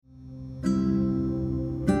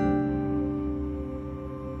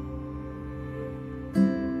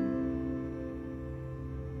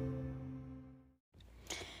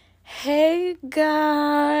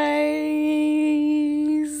guys.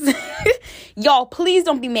 Y'all, please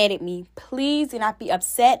don't be mad at me. Please do not be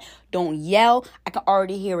upset. Don't yell. I can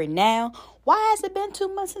already hear it now. Why has it been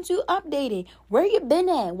 2 months since you updated? Where you been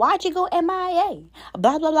at? Why'd you go MIA?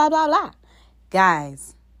 Blah, blah, blah, blah, blah.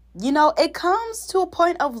 Guys, you know, it comes to a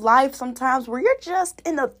point of life sometimes where you're just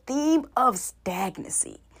in a theme of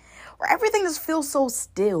stagnancy, where everything just feels so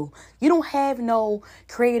still. You don't have no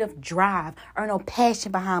creative drive or no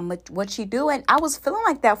passion behind what you do. And I was feeling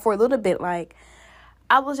like that for a little bit. Like,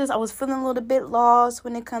 I was feeling a little bit lost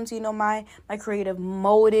when it comes to, you know, my creative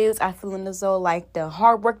motives. I feeling as though like the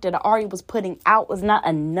hard work that I already was putting out was not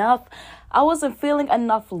enough. I wasn't feeling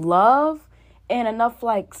enough love and enough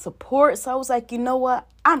like support. So I was like, you know what?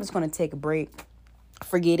 I'm just going to take a break.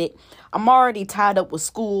 Forget it. I'm already tied up with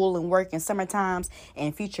school and work and summer times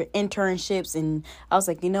and future internships. And I was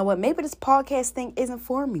like, you know what? Maybe this podcast thing isn't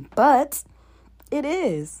for me, but it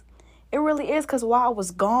is. It really is, because while I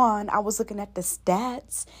was gone, I was looking at the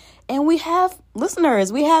stats, and we have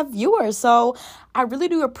listeners, we have viewers. So I really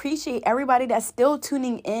do appreciate everybody that's still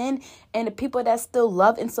tuning in and the people that still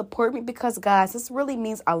love and support me, because, guys, this really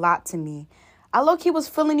means a lot to me. I low-key was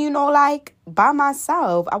feeling, you know, like by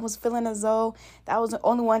myself. I was feeling as though that I was the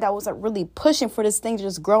only one that wasn't really pushing for this thing to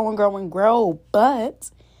just grow and grow and grow.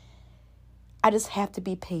 But I just have to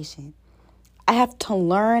be patient. I have to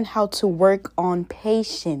learn how to work on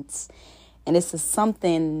patience. And this is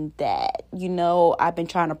something that, you know, I've been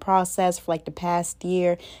trying to process for like the past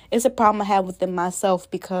year. It's a problem I have within myself,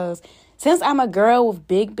 because since I'm a girl with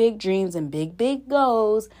big, big dreams and big, big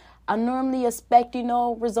goals, I normally expect, you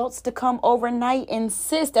know, results to come overnight. And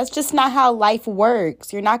sis, that's just not how life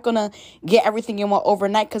works. You're not going to get everything you want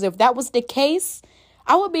overnight, because if that was the case,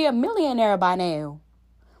 I would be a millionaire by now.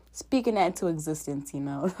 Speaking that into existence, you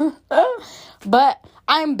know. But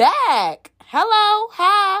I'm back. Hello.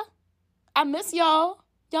 Hi. I miss y'all.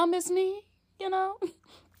 Y'all miss me, you know.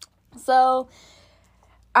 So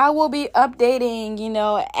I will be updating, you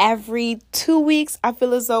know, every 2 weeks. I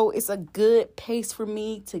feel as though it's a good pace for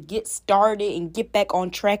me to get started and get back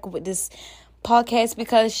on track with this podcast,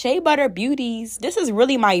 because Shea Butter Beauties, this is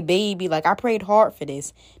really my baby. Like, I prayed hard for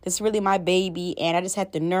this. This is really my baby, and I just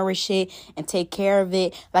have to nourish it and take care of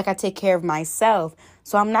it like I take care of myself.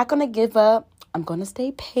 So I'm not going to give up. I'm going to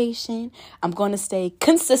stay patient. I'm going to stay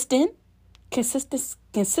consistent.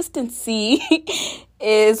 Consistency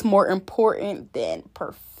is more important than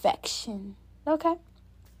perfection. Okay?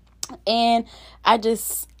 And I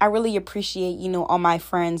really appreciate, you know, all my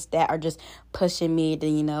friends that are just pushing me to,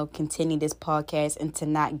 you know, continue this podcast and to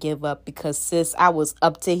not give up, because, sis, I was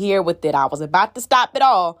up to here with it. I was about to stop it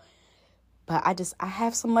all. But I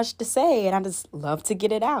have so much to say, and I just love to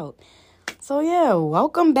get it out. So, yeah,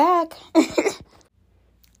 welcome back.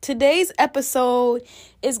 Today's episode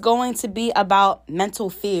is going to be about mental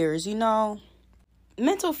fears. You know,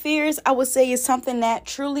 mental fears, I would say, is something that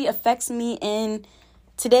truly affects me in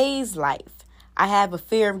today's life. I have a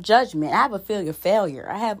fear of judgment. I have a fear of failure.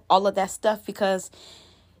 I have all of that stuff, because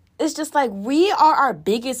it's just like we are our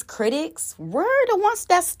biggest critics. We're the ones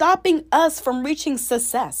that's stopping us from reaching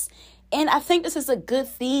success. And I think this is a good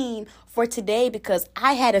theme for today, because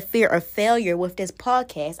I had a fear of failure with this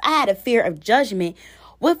podcast. I had a fear of judgment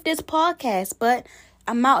with this podcast, but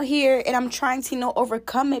I'm out here and I'm trying to, you know,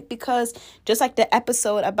 overcome it, because just like the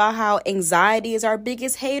episode about how anxiety is our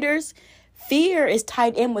biggest haters, fear is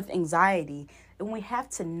tied in with anxiety, and we have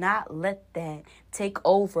to not let that take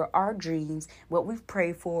over our dreams, what we've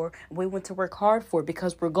prayed for, we want to work hard for,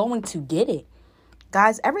 because we're going to get it.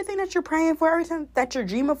 Guys, everything that you're praying for, everything that you're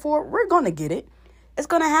dreaming for, we're going to get it. It's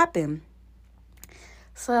going to happen.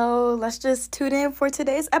 So let's just tune in for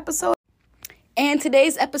today's episode. And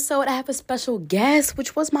today's episode, I have a special guest,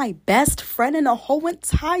 which was my best friend in the whole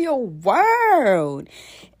entire world.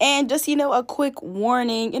 And just, you know, a quick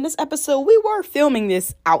warning, in this episode, we were filming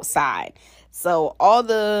this outside. So all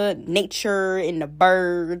the nature and the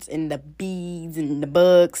birds and the bees and the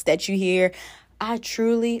bugs that you hear, I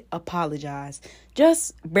truly apologize.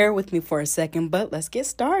 Just bear with me for a second, but let's get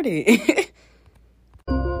started.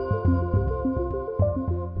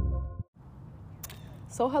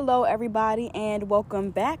 So hello everybody, and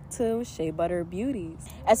welcome back to Shea Butter Beauties.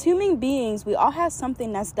 As human beings, we all have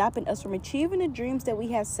something that's stopping us from achieving the dreams that we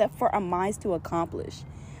have set for our minds to accomplish.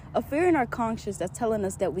 A fear in our conscience that's telling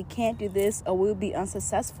us that we can't do this, or we'll be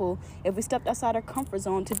unsuccessful if we stepped outside our comfort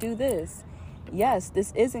zone to do this. Yes,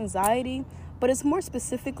 this is anxiety, but it's more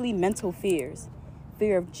specifically mental fears.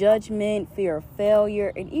 Fear of judgment, fear of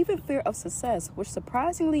failure, and even fear of success, which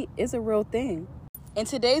surprisingly is a real thing. In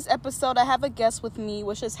today's episode, I have a guest with me,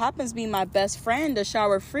 which just happens to be my best friend,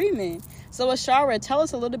 Ashiara Freeman. So, Ashiara, tell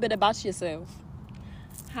us a little bit about yourself.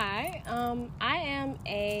 Hi, I am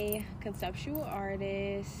a conceptual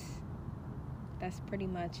artist. That's pretty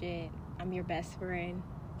much it. I'm your best friend.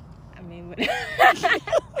 I mean,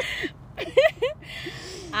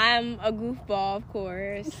 I'm a goofball, of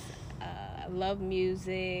course. I love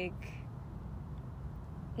music.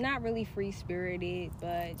 Not really free-spirited,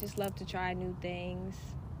 but just love to try new things.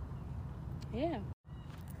 Yeah.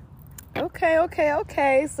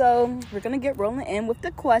 Okay. So, we're going to get rolling in with the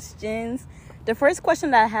questions. The first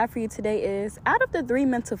question that I have for you today is, out of the 3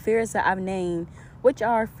 mental fears that I've named, which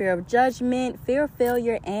are fear of judgment, fear of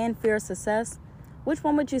failure, and fear of success, which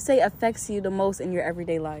one would you say affects you the most in your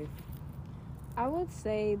everyday life? I would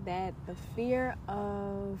say that the fear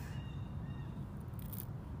of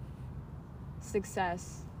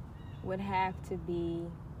success would have to be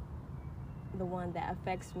the one that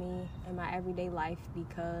affects me in my everyday life,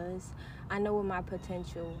 because I know what my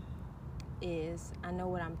potential is. I know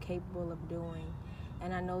what I'm capable of doing,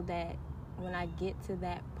 and I know that when I get to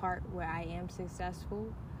that part where I am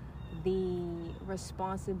successful, the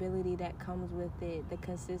responsibility that comes with it, the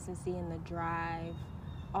consistency and the drive,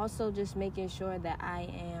 also just making sure that I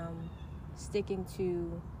am sticking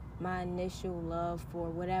to my initial love for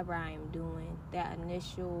whatever I am doing, that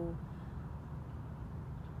initial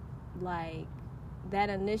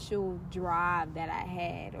drive that I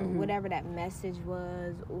had, or whatever that message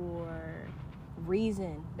was, or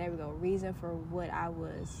reason for what I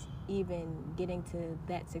was even getting to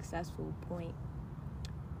that successful point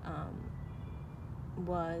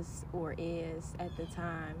was or is at the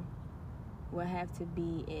time, will have to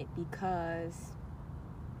be it, because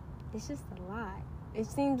it's just a lot. It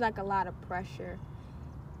seems like a lot of pressure.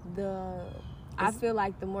 I feel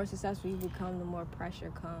like the more successful you become, the more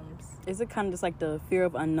pressure comes. Is it kind of just like the fear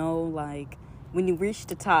of unknown? Like, when you reach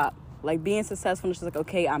the top, like being successful, it's just like,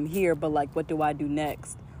 okay, I'm here, but like, what do I do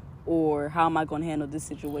next? Or how am I going to handle this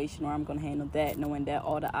situation? Or I'm going to handle that, knowing that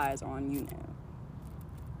all the eyes are on you now?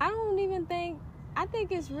 I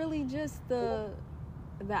think it's really just the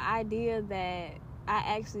idea that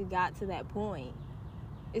I actually got to that point.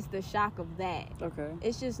 It's the shock of that. Okay.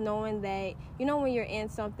 It's just knowing that, you know, when you're in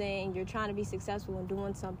something and you're trying to be successful in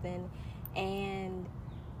doing something, and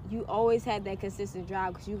you always had that consistent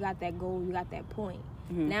drive because you got that goal, you got that point.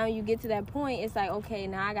 Mm-hmm. Now you get to that point, it's like, okay,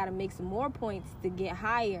 now I got to make some more points to get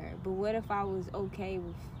higher. But what if I was okay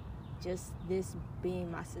with just this being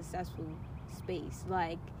my successful space?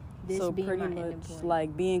 Like, this so being pretty my much ending point.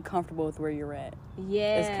 Like being comfortable with where you're at.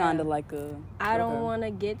 Yeah. It's kind of like I don't want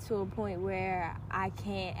to get to a point where I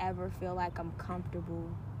can't ever feel like I'm comfortable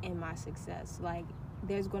in my success. Like,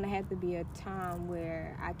 there's going to have to be a time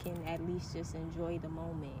where I can at least just enjoy the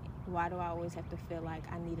moment. Why do I always have to feel like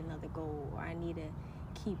I need another goal, or I need to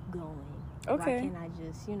keep going? Okay. Why can't I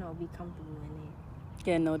just, be comfortable in it?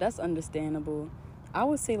 Yeah, no, that's understandable. I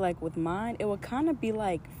would say, like, with mine, it would kind of be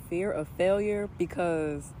like fear of failure,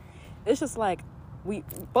 because it's just like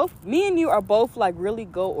me and you are both like really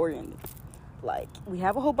goal oriented. Like, we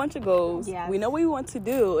have a whole bunch of goals. Yes. We know what we want to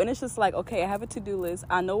do, and it's just like, okay, I have a to-do list.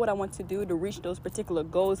 I know what I want to do to reach those particular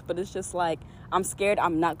goals, but it's just like, I'm scared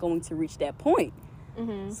I'm not going to reach that point.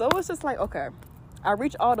 Mm-hmm. So it's just like, okay, I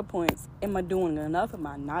reach all the points. Am I doing enough? Am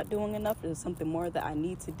I not doing enough? Is there something more that I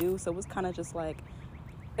need to do? So it's kind of just like,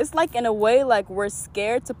 it's like, in a way, like, we're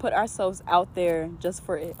scared to put ourselves out there just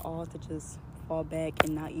for it all to just fall back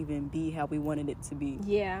and not even be how we wanted it to be.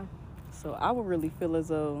 Yeah. So I would really feel as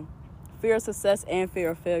though fear of success and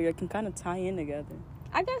fear of failure can kind of tie in together.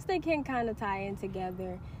 I guess they can kind of tie in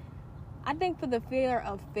together. I think for the fear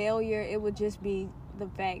of failure, it would just be the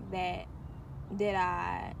fact that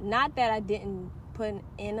not that I didn't put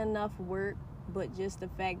in enough work, but just the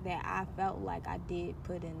fact that I felt like I did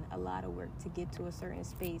put in a lot of work to get to a certain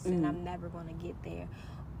space, and I'm never going to get there.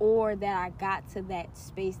 Or that I got to that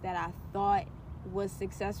space that I thought was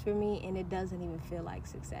success for me, and it doesn't even feel like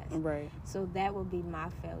success. Right. So that would be my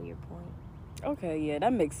failure point. Okay, yeah,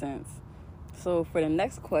 that makes sense. So for the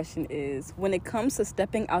next question is, when it comes to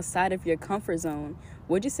stepping outside of your comfort zone,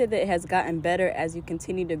 would you say that it has gotten better as you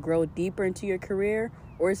continue to grow deeper into your career,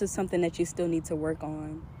 or is it something that you still need to work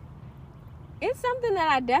on? It's something that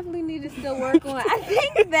I definitely need to still work on. I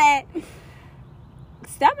think that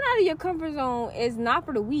stepping out of your comfort zone is not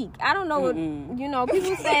for the weak. I don't know what,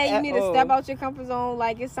 people say you need to step out your comfort zone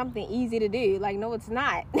like it's something easy to do. Like, no, it's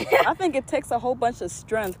not. I think it takes a whole bunch of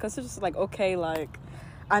strength, because it's just like, okay, like,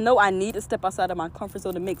 I know I need to step outside of my comfort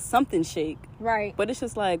zone to make something shake. Right. But it's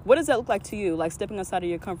just like, what does that look like to you? Like, stepping outside of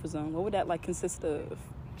your comfort zone, what would that, like, consist of?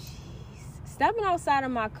 stepping outside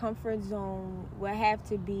of my comfort zone would have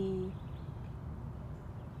to be,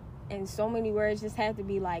 in so many words, just have to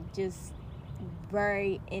be like just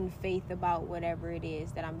very in faith about whatever it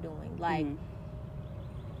is that I'm doing. Like,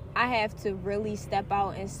 I have to really step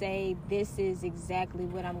out and say, this is exactly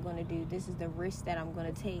what I'm going to do. This is the risk that I'm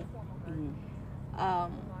going to take.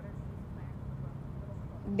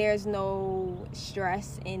 There's no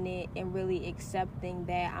stress in it, and really accepting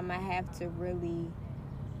that I'm going to have to really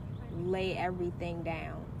lay everything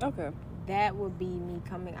down. Okay. That would be me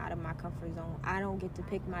coming out of my comfort zone. I don't get to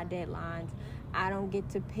pick my deadlines. I don't get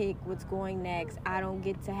to pick what's going next. I don't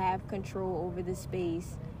get to have control over the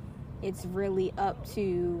space. It's really up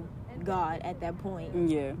to God at that point.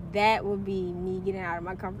 Yeah. That would be me getting out of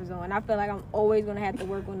my comfort zone. And I feel like I'm always going to have to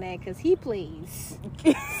work on that because he plays.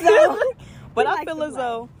 So, but I feel as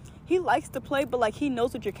though he likes to play, but like he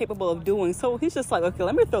knows what you're capable of doing. So he's just like, okay,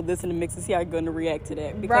 let me throw this in the mix and see how you're going to react to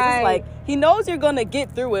that. Because it's like he knows you're going to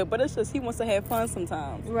get through it, but it's just he wants to have fun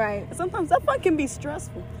sometimes. Right. And sometimes that fun can be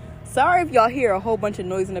stressful. Sorry if y'all hear a whole bunch of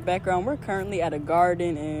noise in the background. We're currently at a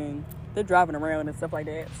garden and they're driving around and stuff like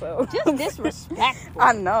that. So just disrespectful.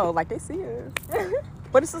 I know, like they see us.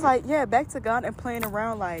 But it's just like, yeah, back to God and playing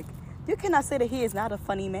around. Like, you cannot say that he is not a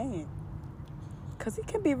funny man, because he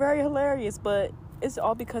can be very hilarious, but it's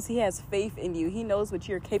all because he has faith in you. He knows what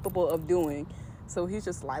you're capable of doing. So he's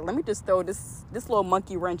just like, let me just throw this little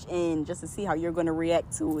monkey wrench in just to see how you're going to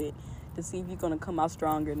react to it, to see if you're going to come out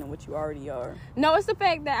stronger than what you already are. No, it's the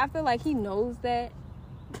fact that I feel like he knows that,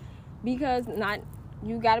 because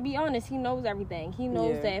you got to be honest, he knows everything. He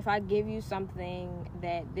knows that if I give you something,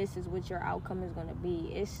 that this is what your outcome is going to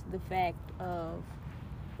be. It's the fact of,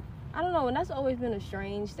 I don't know, and that's always been a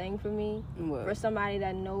strange thing for me. What? For somebody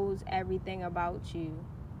that knows everything about you,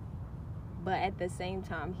 but at the same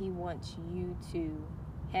time, he wants you to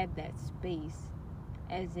have that space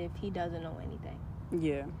as if he doesn't know anything.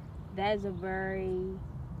 Yeah. That is a very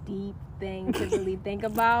deep thing to really think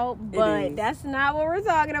about, but that's not what we're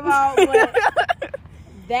talking about. But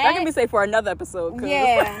that can be safe for another episode.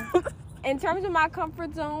 Yeah. In terms of my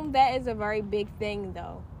comfort zone, that is a very big thing,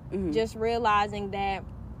 though. Just realizing that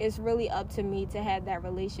it's really up to me to have that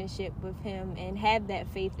relationship with him and have that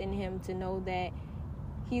faith in him to know that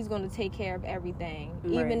he's going to take care of everything.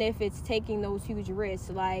 Right. Even if it's taking those huge risks,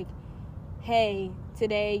 like, hey,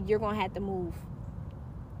 today you're going to have to move.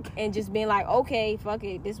 And just being like, okay, fuck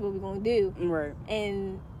it, this is what we're going to do. Right.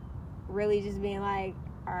 And really just being like,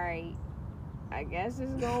 all right, I guess this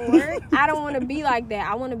is going to work. I don't want to be like that.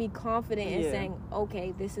 I want to be confident in saying,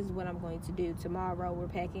 okay, this is what I'm going to do. Tomorrow we're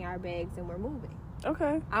packing our bags and we're moving.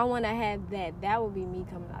 Okay. I want to have that. That would be me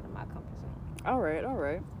coming out of my comfort zone. All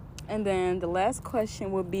right. And then the last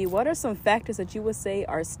question would be, what are some factors that you would say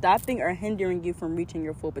are stopping or hindering you from reaching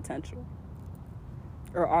your full potential?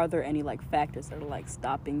 Or are there any, like, factors that are, like,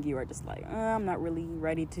 stopping you, or just like, I'm not really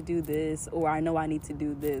ready to do this, or I know I need to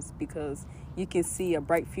do this, because you can see a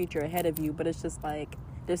bright future ahead of you, but it's just like,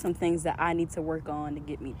 there's some things that I need to work on to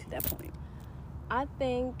get me to that point? I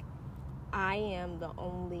think I am the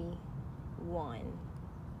only one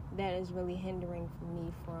that is really hindering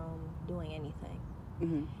me from doing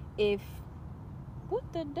anything. If, what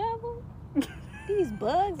the devil? These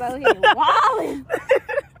bugs out here wilding.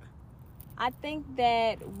 I think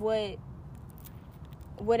that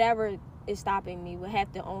whatever is stopping me would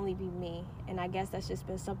have to only be me. And I guess that's just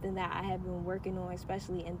been something that I have been working on,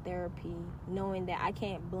 especially in therapy, knowing that I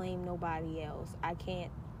can't blame nobody else. I can't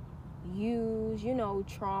use,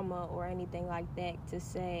 trauma or anything like that to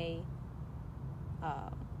say,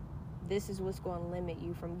 this is what's going to limit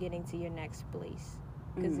you from getting to your next place.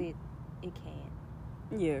 Because it can't.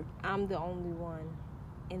 Yeah. I'm the only one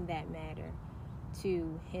in that matter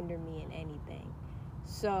to hinder me in anything.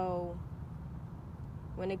 So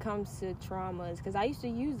when it comes to traumas, because I used to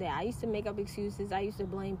use that. I used to make up excuses. I used to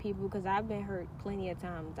blame people because I've been hurt plenty of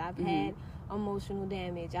times. I've had emotional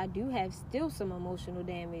damage. I do have still some emotional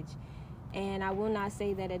damage. And I will not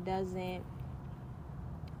say that it doesn't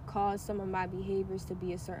cause some of my behaviors to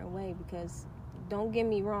be a certain way, because don't get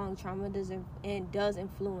me wrong, trauma does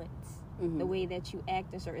influence the way that you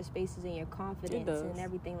act in certain spaces and your confidence and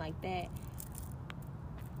everything like that.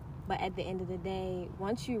 But at the end of the day,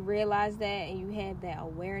 once you realize that and you have that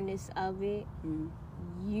awareness of it,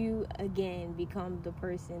 you again become the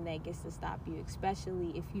person that gets to stop you,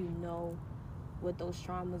 especially if you know what those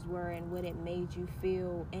traumas were and what it made you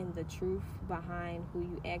feel and the truth behind who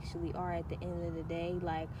you actually are at the end of the day.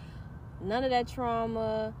 Like, none of that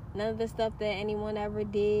trauma, none of the stuff that anyone ever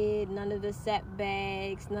did, none of the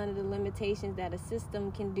setbacks, none of the limitations that a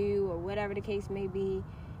system can do or whatever the case may be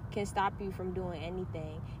can stop you from doing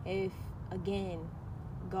anything. If, again,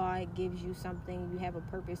 God gives you something, you have a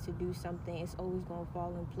purpose to do something, it's always going to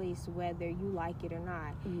fall in place whether you like it or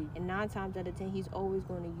not. And 9 times out of 10, he's always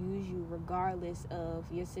going to use you regardless of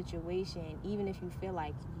your situation. Even if you feel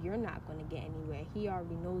like you're not going to get anywhere, he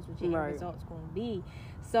already knows what your end result's going to be.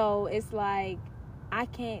 So it's like, I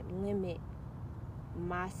can't limit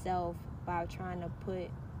myself by trying to put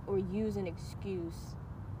or use an excuse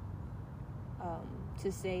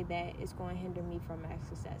to say that it's going to hinder me from my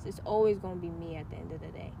success. It's always going to be me at the end of the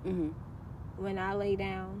day. When I lay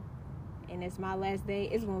down and it's my last day,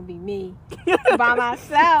 it's going to be me by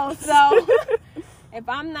myself. So if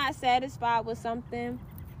I'm not satisfied with something,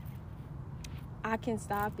 I can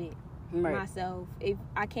stop it myself. If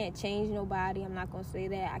I can't change nobody, I'm not going to say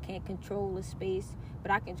that. I can't control the space,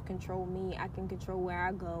 but I can control me. I can control where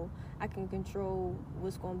I go. I can control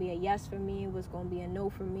what's going to be a yes for me, what's going to be a no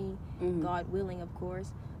for me, God willing, of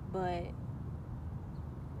course. But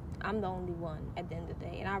I'm the only one at the end of the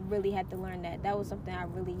day. And I really had to learn that. That was something I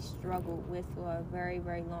really struggled with for a very,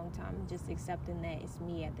 very long time. Just accepting that it's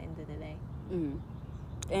me at the end of the day.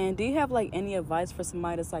 And do you have, like, any advice for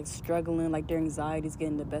somebody that's, like, struggling, like, their anxiety's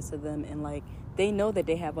getting the best of them, and, like, they know that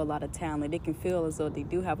they have a lot of talent. They can feel as though they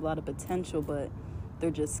do have a lot of potential, but they're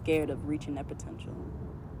just scared of reaching that potential?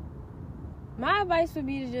 My advice would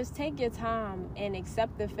be to just take your time and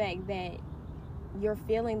accept the fact that you're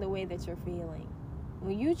feeling the way that you're feeling.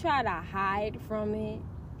 When you try to hide from it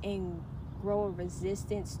and grow a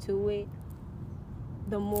resistance to it,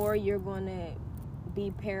 the more you're going to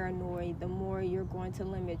be paranoid, the more you're going to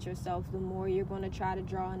limit yourself, the more you're going to try to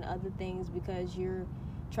draw in other things because you're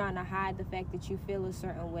trying to hide the fact that you feel a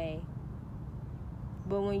certain way.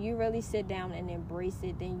 But when you really sit down and embrace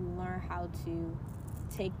it, then you learn how to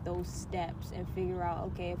take those steps and figure out,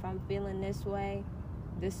 okay, if I'm feeling this way,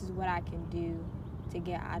 this is what I can do to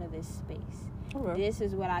get out of this space. This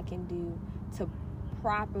is what I can do to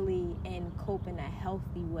properly and cope in a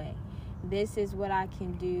healthy way. This is what I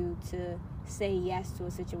can do to say yes to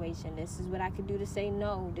a situation. This is what I can do to say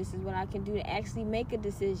no. This is what I can do to actually make a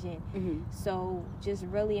decision. So just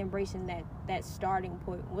really embracing that starting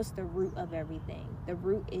point. What's the root of everything? The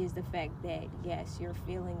root is the fact that, yes, you're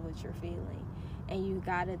feeling what you're feeling. And you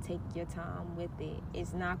got to take your time with it.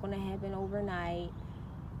 It's not going to happen overnight.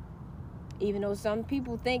 Even though some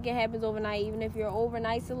people think it happens overnight, even if you're an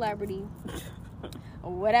overnight celebrity,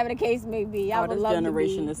 or whatever the case may be. I would love to be. This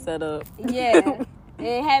generation is set up. Yeah.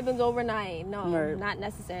 It happens overnight. No, not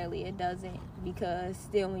necessarily. It doesn't. Because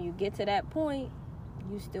still, when you get to that point,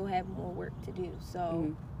 you still have more work to do.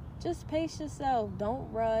 So just pace yourself.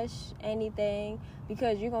 Don't rush anything,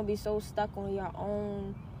 because you're going to be so stuck on your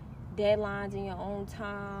own deadlines and your own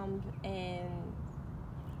time, and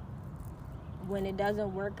when it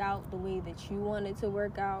doesn't work out the way that you want it to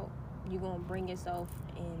work out, you're going to bring yourself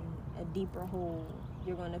in a deeper hole.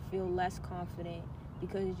 You're going to feel less confident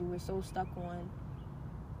because you were so stuck on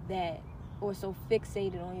that, or so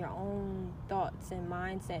fixated on your own thoughts and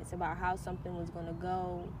mindsets about how something was going to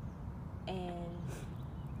go, and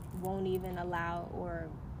won't even allow or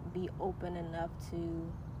be open enough to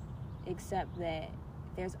accept that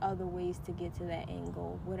there's other ways to get to that end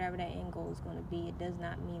goal. Whatever that end goal is going to be, it does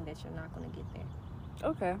not mean that you're not going to get there.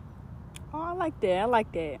 Okay. Oh, I like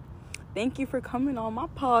that. Thank you for coming on my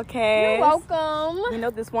podcast. You're welcome. You know,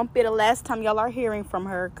 this won't be the last time y'all are hearing from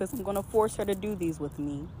her, because I'm going to force her to do these with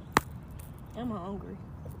me. I'm hungry.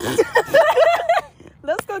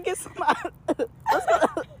 Let's go get some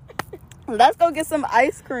let's go get some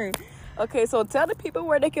ice cream. Okay, so tell the people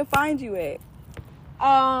where they can find you at.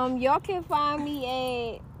 Y'all can find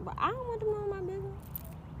me at, but I don't want to know my business.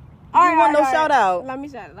 You want no shout out? Let me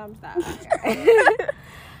stop.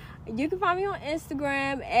 You can find me on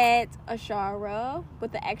Instagram at Ashiara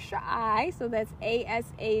with the extra I. So that's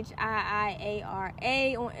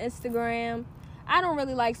ASHIIARA on Instagram. I don't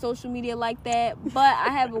really like social media like that, but I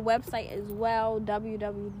have a website as well,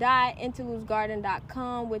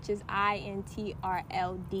 www.interludesgarden.com, which is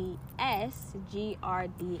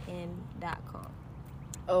INTRLDSGRDN.com.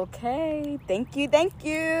 Okay, thank you.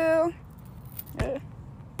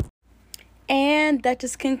 And that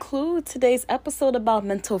just concludes today's episode about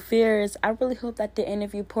mental fears. I really hope that the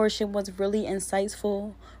interview portion was really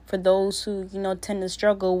insightful for those who, tend to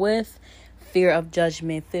struggle with fear of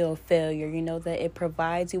judgment, fear of failure. That it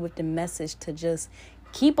provides you with the message to just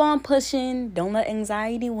keep on pushing, don't let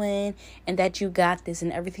anxiety win, and that you got this,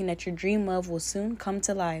 and everything that you dream of will soon come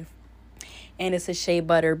to life. And it's a Shea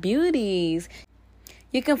Butter Beauties.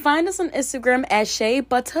 You can find us on Instagram at Shea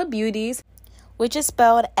Butter Beauties, which is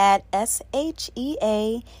spelled at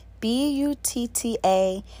SheaButtaies.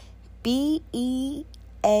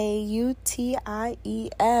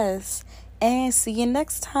 And see you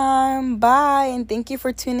next time. Bye. And thank you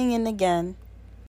for tuning in again.